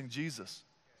using Jesus.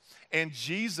 And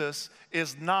Jesus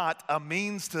is not a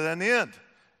means to an end.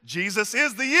 Jesus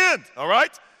is the end, all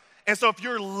right? And so if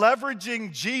you're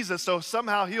leveraging Jesus so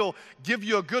somehow He'll give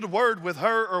you a good word with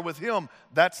her or with him,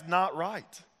 that's not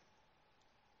right.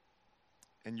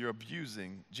 And you're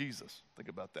abusing Jesus. Think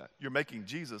about that. You're making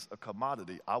Jesus a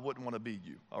commodity. I wouldn't want to be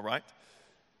you, all right?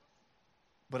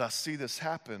 But I see this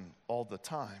happen all the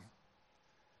time.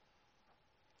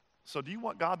 So do you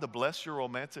want God to bless your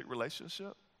romantic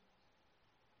relationship?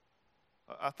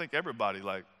 I think everybody,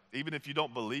 like, even if you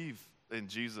don't believe in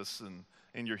Jesus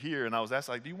and you're here, and I was asked,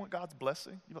 like, do you want God's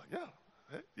blessing? You're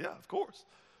like, yeah, of course.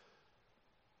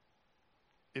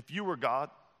 If you were God,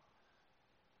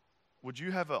 would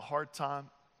you have a hard time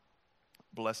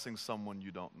blessing someone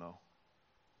you don't know?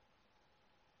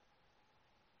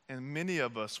 And many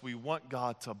of us, we want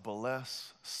God to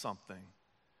bless something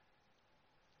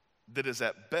that is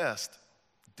at best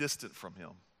distant from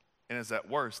Him and is at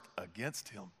worst against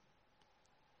Him.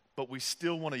 But we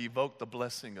still want to evoke the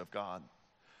blessing of God.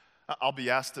 I'll be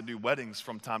asked to do weddings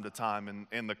from time to time,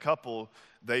 and the couple,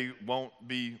 they won't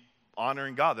be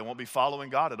honoring God. They won't be following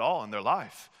God at all in their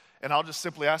life. And I'll just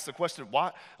simply ask the question,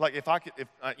 why? Like and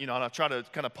I try to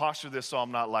kind of posture this so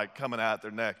I'm not like coming at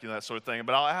their neck, you know, that sort of thing.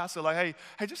 But I'll ask it like,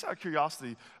 hey, just out of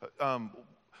curiosity,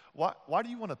 why do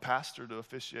you want a pastor to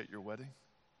officiate your wedding?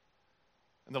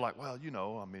 And they're like, well, you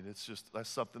know, I mean, it's just, that's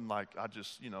something like, I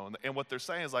just, you know, and what they're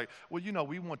saying is like, well, you know,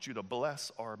 we want you to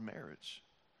bless our marriage.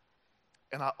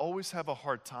 And I always have a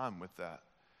hard time with that.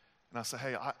 And I say,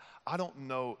 hey, I don't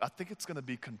know, I think it's going to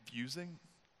be confusing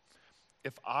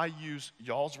if I use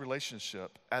y'all's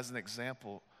relationship as an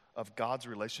example of God's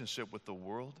relationship with the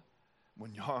world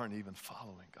when y'all aren't even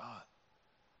following God.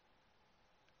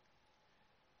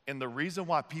 And the reason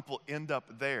why people end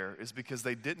up there is because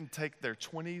they didn't take their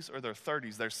 20s or their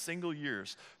 30s, their single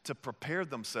years, to prepare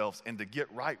themselves and to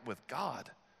get right with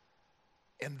God.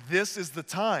 And this is the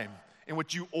time in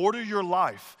which you order your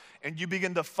life and you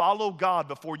begin to follow God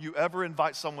before you ever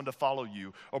invite someone to follow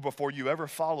you or before you ever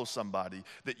follow somebody,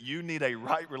 that you need a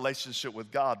right relationship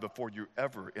with God before you're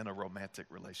ever in a romantic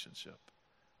relationship.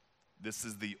 This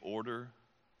is the order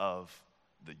of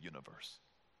the universe.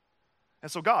 And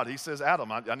so God, he says,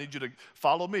 Adam, I need you to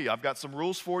follow me. I've got some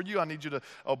rules for you. I need you to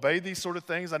obey these sort of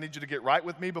things. I need you to get right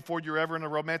with me before you're ever in a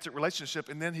romantic relationship.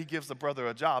 And then he gives the brother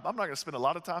a job. I'm not going to spend a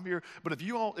lot of time here, but if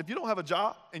you don't have a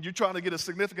job and you're trying to get a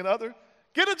significant other,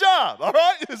 get a job, all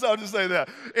right? So I'll just say that.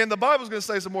 And the Bible's going to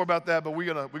say some more about that, but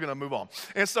we're gonna move on.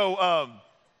 And so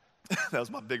that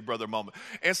was my big brother moment.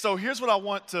 And so here's what I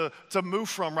want to move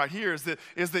from right here is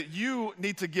that you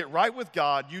need to get right with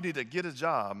God. You need to get a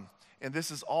job. And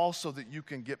this is also that you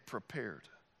can get prepared.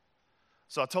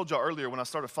 So I told y'all earlier when I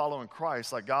started following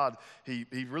Christ, like God, he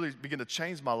really began to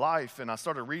change my life, and I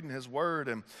started reading his word,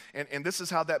 and this is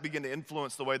how that began to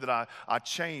influence the way that I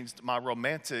changed my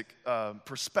romantic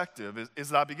perspective, is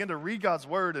that I began to read God's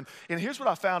word, and here's what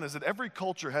I found is that every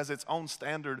culture has its own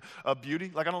standard of beauty.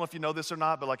 Like, I don't know if you know this or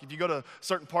not, but like if you go to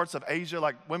certain parts of Asia,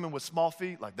 like women with small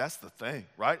feet, like that's the thing,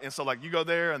 right? And so like you go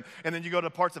there, and then you go to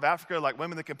parts of Africa, like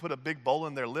women that can put a big bowl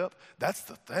in their lip, that's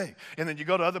the thing. And then you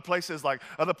go to other places, like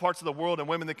other parts of the world, and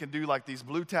women that can do like these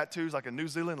blue tattoos, like in New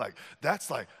Zealand, like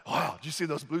that's like, wow, did you see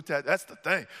those blue tattoos? That's the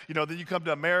thing. You know, then you come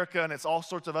to America and it's all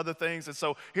sorts of other things. And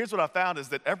so here's what I found is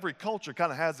that every culture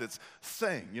kind of has its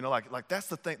thing, you know, like that's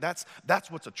the thing, that's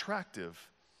what's attractive.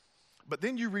 But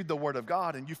then you read the word of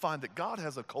God and you find that God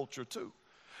has a culture too.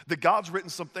 That God's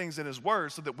written some things in his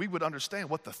word so that we would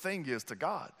understand what the thing is to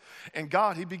God. And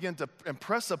God, he began to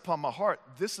impress upon my heart,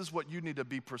 this is what you need to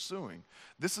be pursuing.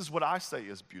 This is what I say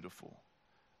is beautiful.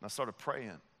 And I started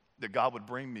praying that God would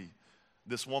bring me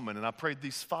this woman. And I prayed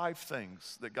these 5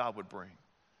 things that God would bring.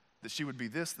 That she would be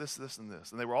this, this, this, and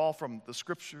this. And they were all from the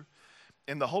scripture.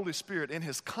 And the Holy Spirit, in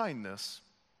his kindness,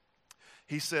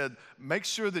 he said, make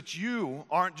sure that you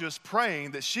aren't just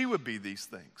praying that she would be these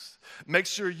things. Make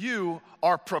sure you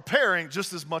are preparing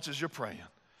just as much as you're praying.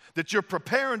 That you're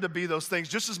preparing to be those things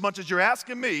just as much as you're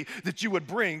asking me that you would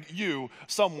bring you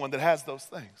someone that has those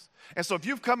things. And so if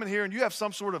you've come in here and you have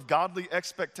some sort of godly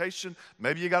expectation,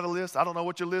 maybe you got a list, I don't know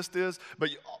what your list is, but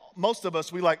most of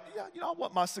us, we like, yeah, you know, I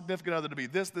want my significant other to be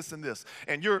this, this, and this.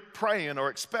 And you're praying or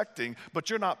expecting, but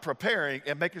you're not preparing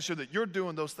and making sure that you're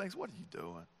doing those things. What are you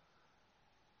doing?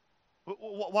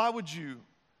 Why would you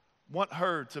want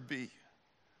her to be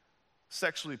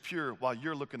sexually pure while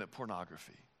you're looking at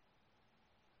pornography?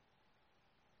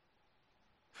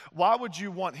 Why would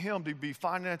you want him to be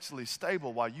financially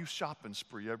stable while you shop and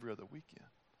spree every other weekend?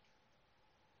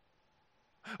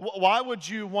 Why would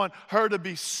you want her to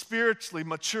be spiritually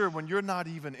mature when you're not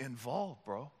even involved,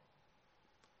 bro?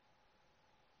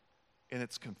 And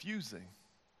it's confusing.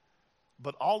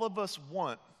 But all of us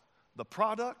want the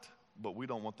product, but we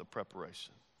don't want the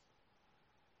preparation.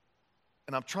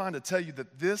 And I'm trying to tell you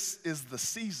that this is the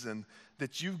season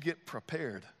that you get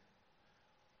prepared.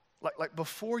 Like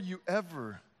before you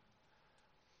ever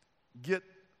get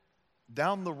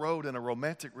down the road in a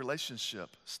romantic relationship,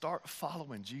 start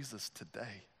following Jesus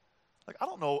today. Like, I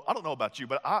don't know about you,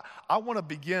 but I want to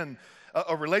begin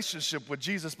a relationship with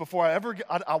Jesus before I ever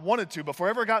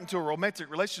got into a romantic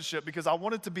relationship, because I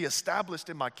wanted to be established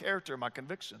in my character and my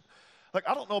conviction. Like,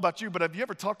 I don't know about you, but have you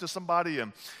ever talked to somebody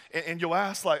and you'll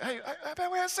ask, like, hey,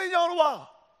 we haven't seen you in a while.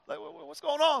 Like, what's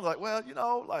going on? Like, well, you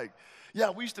know, like, yeah,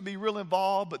 we used to be real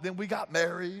involved, but then we got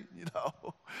married, you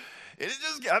know. And it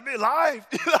just got me life,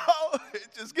 you know. It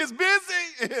just gets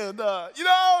busy, and, you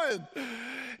know, and,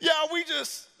 yeah, we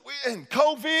and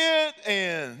COVID,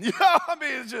 and, you know, I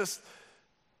mean, it's just,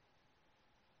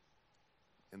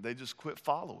 and they just quit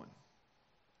following.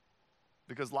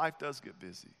 Because life does get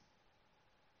busy.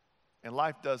 And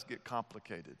life does get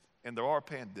complicated. And there are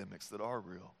pandemics that are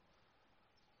real.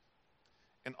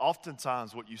 And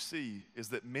oftentimes what you see is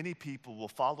that many people will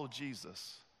follow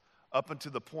Jesus up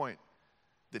until the point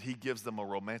that he gives them a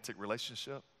romantic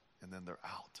relationship, and then they're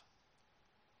out.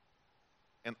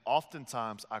 And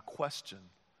oftentimes I question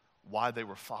why they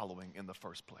were following in the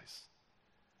first place.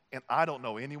 And I don't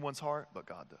know anyone's heart, but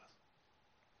God does.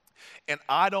 And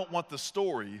I don't want the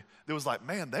story that was like,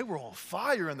 man, they were on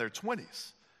fire in their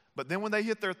 20s. But then when they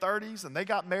hit their 30s and they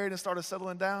got married and started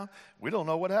settling down, we don't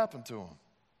know what happened to them.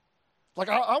 Like,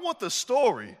 I want the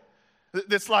story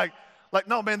that's like,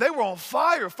 no, man, they were on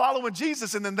fire following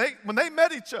Jesus, and then when they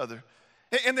met each other,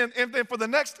 and then for the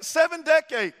next 7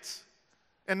 decades,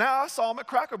 and now I saw them at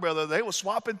Cracker Barrel. They were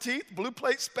swapping teeth, Blue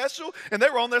Plate Special, and they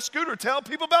were on their scooter telling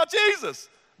people about Jesus.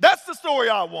 That's the story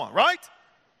I want, right?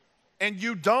 And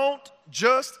you don't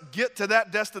just get to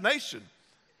that destination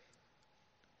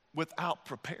without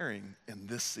preparing in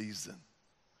this season.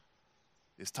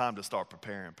 It's time to start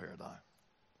preparing, Paradigm.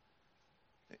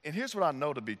 And here's what I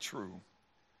know to be true.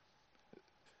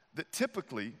 That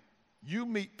typically you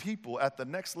meet people at the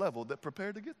next level that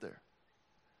prepare to get there.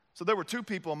 So there were two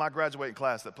people in my graduating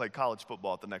class that played college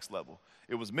football at the next level.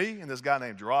 It was me and this guy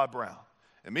named Gerard Brown.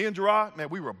 And me and Gerard, man,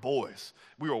 we were boys.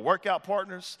 We were workout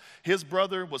partners. His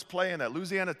brother was playing at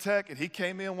Louisiana Tech, and he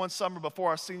came in one summer before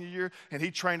our senior year, and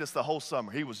he trained us the whole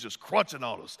summer. He was just crunching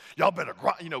on us. Y'all better,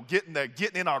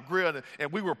 getting in our grill,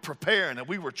 and we were preparing, and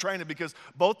we were training because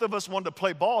both of us wanted to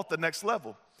play ball at the next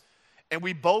level. And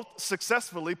we both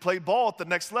successfully played ball at the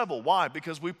next level. Why?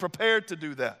 Because we prepared to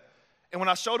do that. And when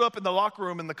I showed up in the locker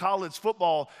room in the college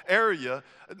football area,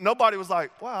 nobody was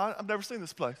like, wow, I've never seen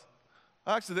this place.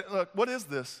 Look, what is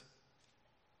this?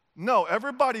 No,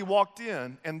 everybody walked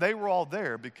in and they were all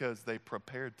there because they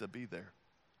prepared to be there.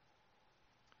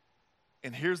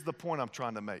 And here's the point I'm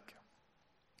trying to make.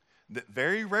 That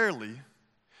very rarely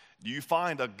do you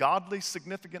find a godly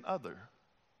significant other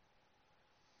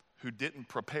who didn't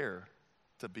prepare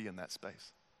to be in that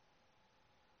space.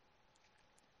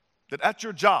 That at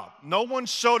your job, no one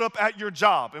showed up at your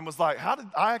job and was like,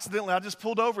 I just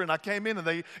pulled over and I came in and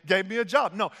they gave me a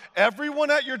job. No, everyone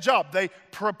at your job, they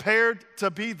prepared to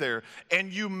be there.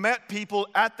 And you met people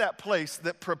at that place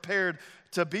that prepared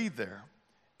to be there.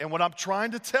 And what I'm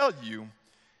trying to tell you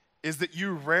is that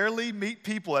you rarely meet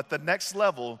people at the next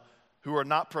level who are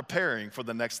not preparing for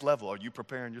the next level. Are you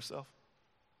preparing yourself?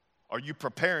 Are you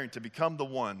preparing to become the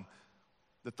one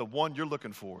that the one you're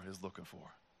looking for is looking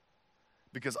for?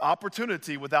 Because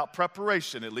opportunity without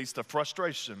preparation, it leads to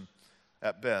frustration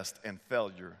at best and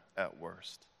failure at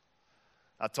worst.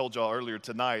 I told y'all earlier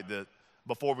tonight that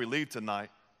before we leave tonight,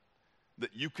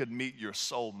 that you could meet your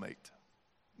soulmate.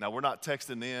 Now, we're not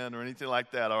texting in or anything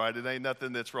like that, all right? It ain't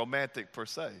nothing that's romantic per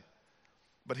se.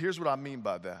 But here's what I mean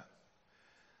by that.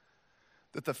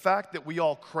 That the fact that we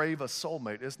all crave a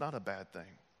soulmate is not a bad thing.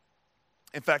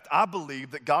 In fact, I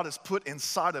believe that God has put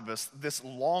inside of us this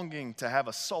longing to have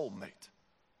a soulmate.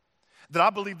 That I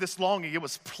believe this longing, it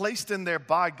was placed in there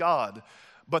by God,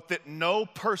 but that no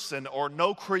person or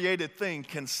no created thing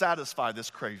can satisfy this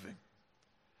craving.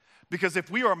 Because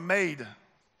if we are made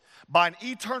by an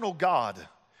eternal God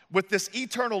with this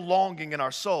eternal longing in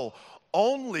our soul,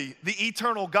 only the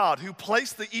eternal God who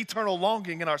placed the eternal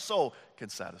longing in our soul can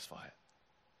satisfy it.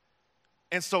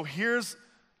 And so here's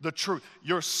the truth.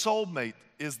 Your soulmate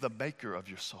is the maker of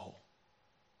your soul.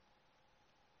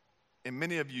 And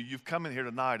many of you, you've come in here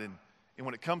tonight and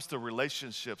when it comes to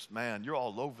relationships, man, you're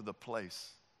all over the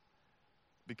place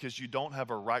because you don't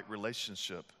have a right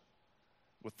relationship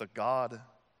with the God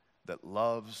that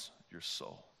loves your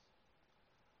soul.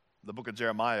 The book of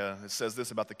Jeremiah, it says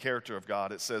this about the character of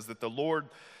God. It says that the Lord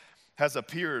has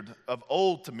appeared of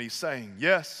old to me saying,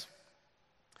 yes,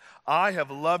 I have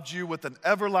loved you with an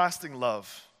everlasting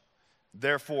love.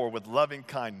 Therefore, with loving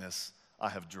kindness, I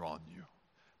have drawn you.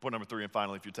 Point number 3, and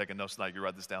finally, if you're taking notes tonight, you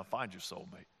write this down, find your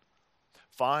soulmate.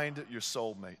 Find your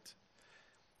soulmate.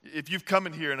 If you've come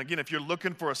in here, and again, if you're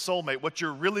looking for a soulmate, what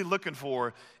you're really looking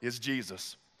for is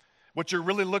Jesus. What you're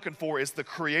really looking for is the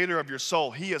creator of your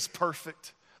soul. He is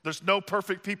perfect. There's no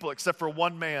perfect people except for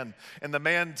one man, and the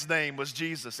man's name was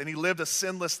Jesus, and he lived a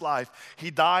sinless life. He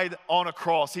died on a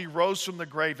cross. He rose from the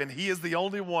grave, and he is the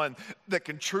only one that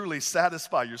can truly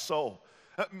satisfy your soul.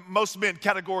 Most men,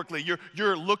 categorically,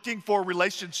 you're looking for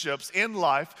relationships in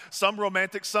life, some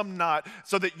romantic, some not,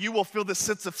 so that you will feel this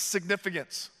sense of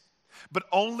significance. But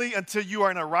only until you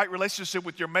are in a right relationship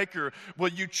with your Maker will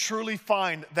you truly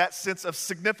find that sense of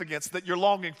significance that you're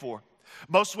longing for.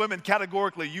 Most women,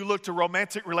 categorically, you look to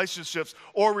romantic relationships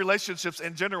or relationships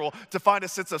in general to find a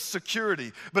sense of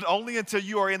security. But only until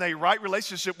you are in a right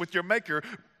relationship with your Maker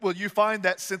will you find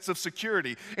that sense of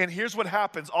security. And here's what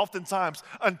happens oftentimes.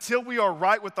 Until we are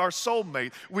right with our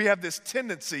soulmate, we have this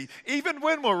tendency, even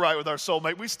when we're right with our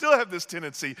soulmate, we still have this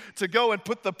tendency to go and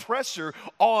put the pressure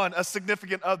on a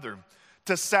significant other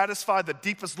to satisfy the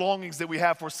deepest longings that we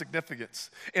have for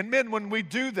significance. And men, when we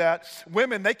do that,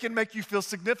 women, they can make you feel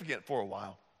significant for a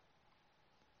while.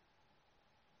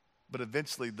 But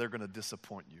eventually, they're going to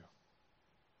disappoint you.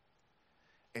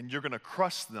 And you're going to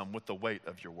crush them with the weight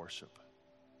of your worship.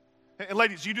 And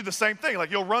ladies, you do the same thing. Like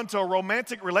you'll run to a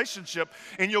romantic relationship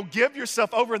and you'll give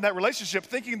yourself over in that relationship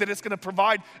thinking that it's going to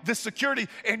provide this security,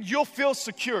 and you'll feel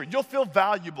secure. You'll feel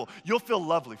valuable. You'll feel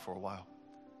lovely for a while.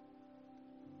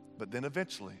 But then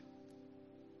eventually,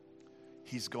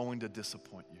 he's going to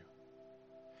disappoint you.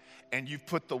 And you've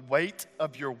put the weight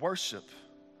of your worship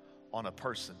on a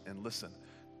person. And listen,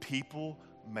 people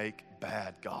make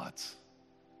bad gods.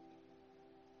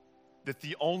 That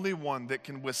the only one that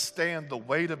can withstand the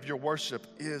weight of your worship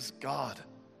is God.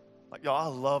 Like, y'all,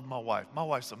 I love my wife. My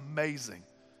wife's amazing.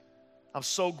 I'm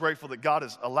so grateful that God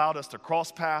has allowed us to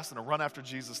cross paths and to run after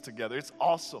Jesus together. It's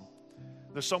awesome.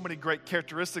 There's so many great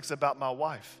characteristics about my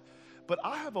wife. But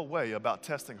I have a way about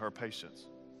testing her patience.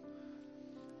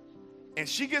 And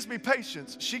she gives me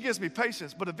patience,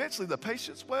 but eventually the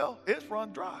patience well, it's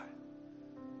run dry.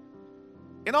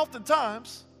 And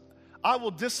oftentimes, I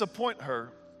will disappoint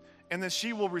her, and then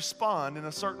she will respond in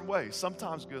a certain way,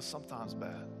 sometimes good, sometimes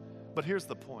bad. But here's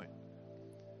the point.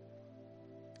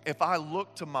 If I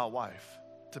look to my wife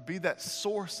to be that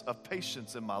source of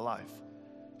patience in my life,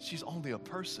 she's only a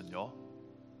person, y'all.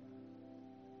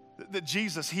 That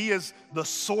Jesus, he is the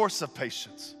source of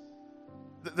patience.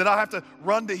 That I have to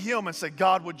run to him and say,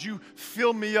 God, would you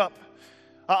fill me up?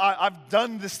 I've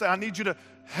done this thing. I need you to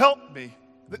help me.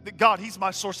 God, he's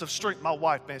my source of strength. My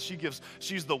wife, man,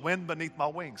 she's the wind beneath my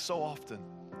wings so often.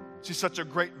 She's such a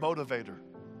great motivator.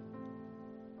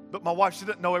 But my wife, she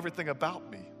didn't know everything about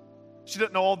me. She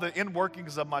didn't know all the inner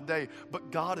workings of my day.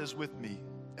 But God is with me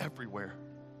everywhere.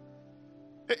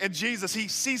 And Jesus, he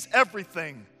sees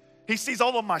everything. He sees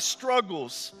all of my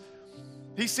struggles.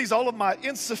 He sees all of my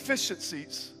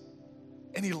insufficiencies.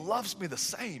 And he loves me the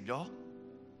same, y'all.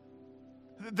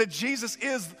 That Jesus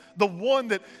is the one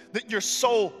that your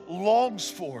soul longs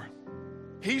for.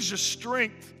 He's your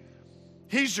strength.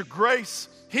 He's your grace.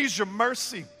 He's your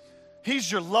mercy.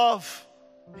 He's your love.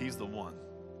 He's the one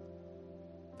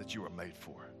that you are made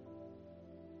for.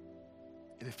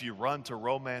 And if you run to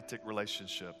romantic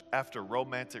relationship after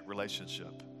romantic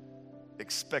relationship,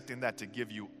 expecting that to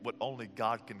give you what only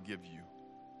God can give you,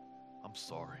 I'm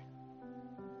sorry.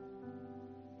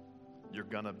 You're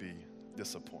gonna be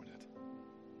disappointed.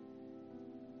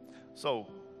 So,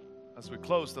 as we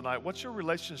close tonight, what's your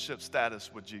relationship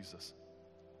status with Jesus?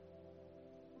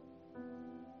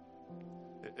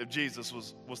 If Jesus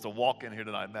was to walk in here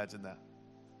tonight, imagine that.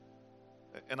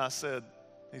 And I said,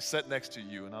 he sat next to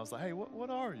you, and I was like, hey,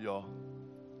 what are y'all?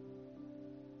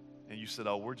 And you said,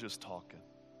 oh, we're just talking.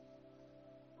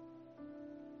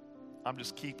 I'm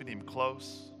just keeping him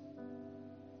close.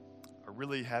 I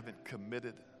really haven't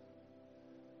committed.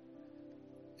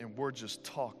 And we're just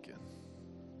talking.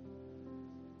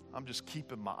 I'm just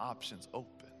keeping my options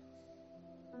open.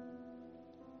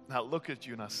 And I look at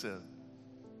you and I said,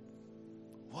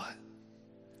 what?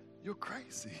 You're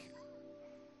crazy.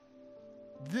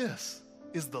 This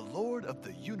is the Lord of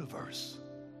the universe.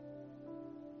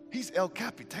 He's El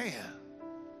Capitan.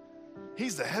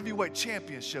 He's the heavyweight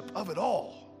championship of it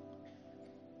all.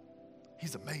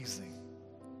 He's amazing.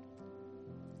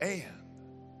 And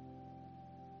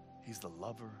he's the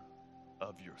lover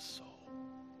of your soul.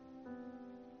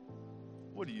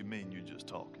 What do you mean you're just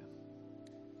talking?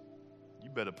 You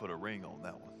better put a ring on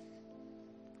that one.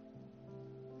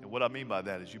 And what I mean by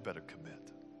that is you better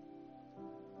commit.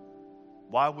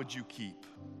 Why would you keep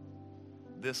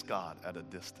this God at a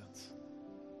distance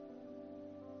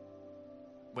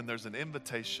when there's an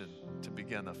invitation to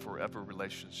begin a forever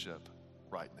relationship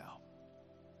right now?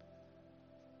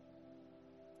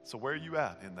 So where are you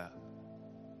at in that?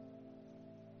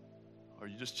 Are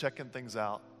you just checking things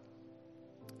out?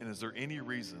 And is there any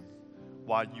reason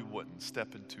why you wouldn't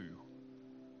step into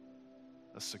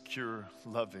a secure,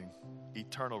 loving,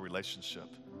 eternal relationship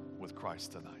with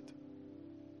Christ tonight?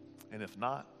 And if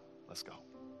not, let's go.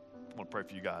 I want to pray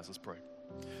for you guys. Let's pray.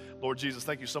 Lord Jesus,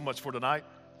 thank you so much for tonight.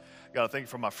 God, I thank you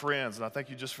for my friends, and I thank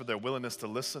you just for their willingness to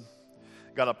listen.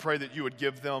 God, I pray that you would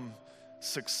give them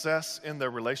success in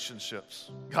their relationships.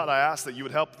 God, I ask that you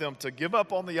would help them to give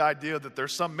up on the idea that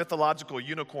there's some mythological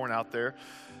unicorn out there,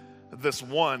 this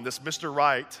Mr.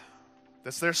 Right,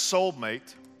 that's their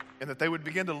soulmate, and that they would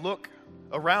begin to look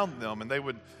around them and they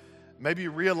would maybe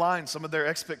realign some of their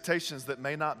expectations that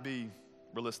may not be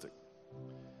realistic.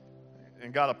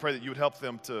 And God, I pray that you would help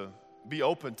them to be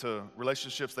open to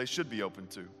relationships they should be open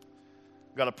to.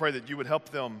 God, I pray that you would help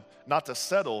them not to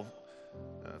settle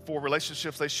for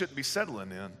relationships they shouldn't be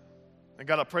settling in. And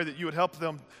God, I pray that you would help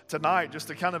them tonight just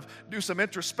to kind of do some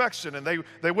introspection, and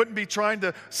they wouldn't be trying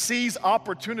to seize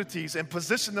opportunities and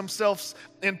position themselves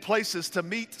in places to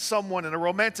meet someone in a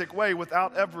romantic way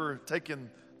without ever taking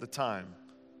the time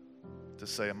to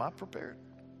say, am I prepared?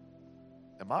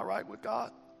 Am I right with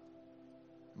God?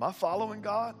 Am I following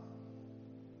God?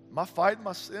 Am I fighting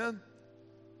my sin?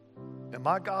 Am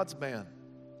I God's man?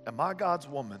 Am I God's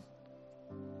woman?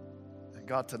 And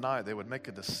God, tonight they would make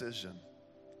a decision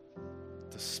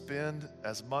to spend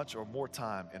as much or more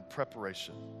time in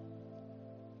preparation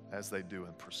as they do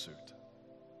in pursuit.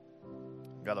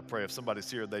 God, I pray if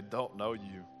somebody's here, they don't know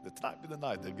you, that tonight be the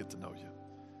night they get to know you,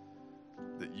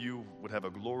 that you would have a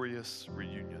glorious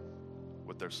reunion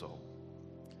with their soul.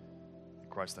 In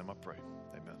Christ's name I pray.